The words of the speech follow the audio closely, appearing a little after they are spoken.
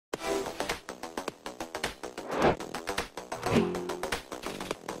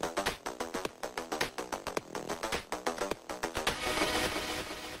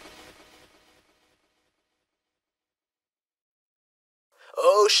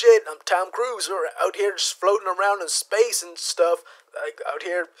Oh shit, I'm Tom Cruise. We're out here just floating around in space and stuff. Like, out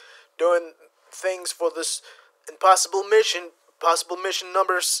here doing things for this possible mission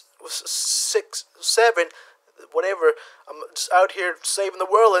number 7, whatever. I'm just out here saving the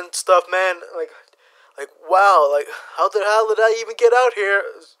world and stuff, man. Like wow, like how the hell did I even get out here?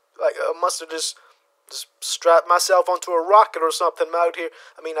 Like, I must have just strapped myself onto a rocket or something. I'm out here.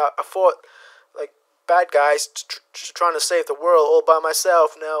 I mean, I fought like bad guys trying to save the world all by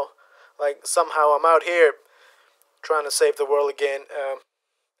myself. Now, like, somehow I'm out here trying to save the world again.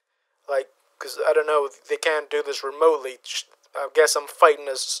 Like, because I don't know, they can't do this remotely. I guess I'm fighting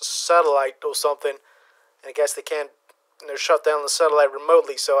a satellite or something. I guess they can't, shut down the satellite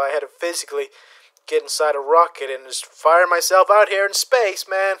remotely, so I had to physically get inside a rocket and just fire myself out here in space,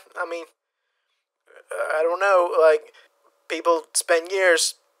 man. I mean, I don't know, like, people spend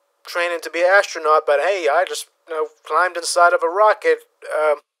years training to be an astronaut, but hey, I just, climbed inside of a rocket,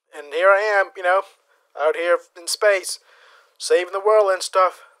 and here I am, out here in space, saving the world and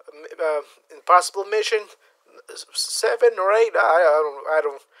stuff. Impossible mission 7 or 8. I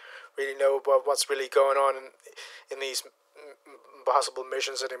don't really know about what's really going on in these impossible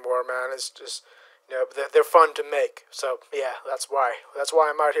missions anymore, man. It's just, they're fun to make. So yeah, that's why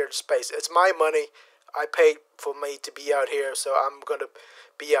I'm out here in space. It's my money. I paid for me to be out here, so I'm gonna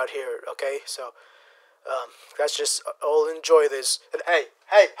be out here. Okay, so let's just all enjoy this. And hey,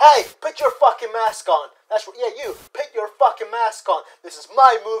 put your fucking mask on. That's right, yeah, you, put your fucking mask on. This is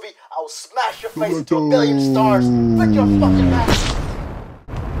my movie. I will smash your face into a billion stars. Put your fucking mask on.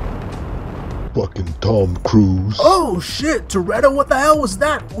 Fucking Tom Cruise. Oh shit, Toretto, what the hell was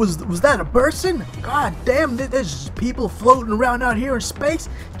that? Was that a person? God damn, there's people floating around out here in space?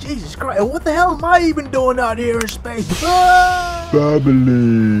 Jesus Christ, what the hell am I even doing out here in space? Ah!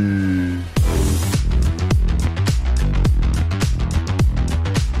 Family.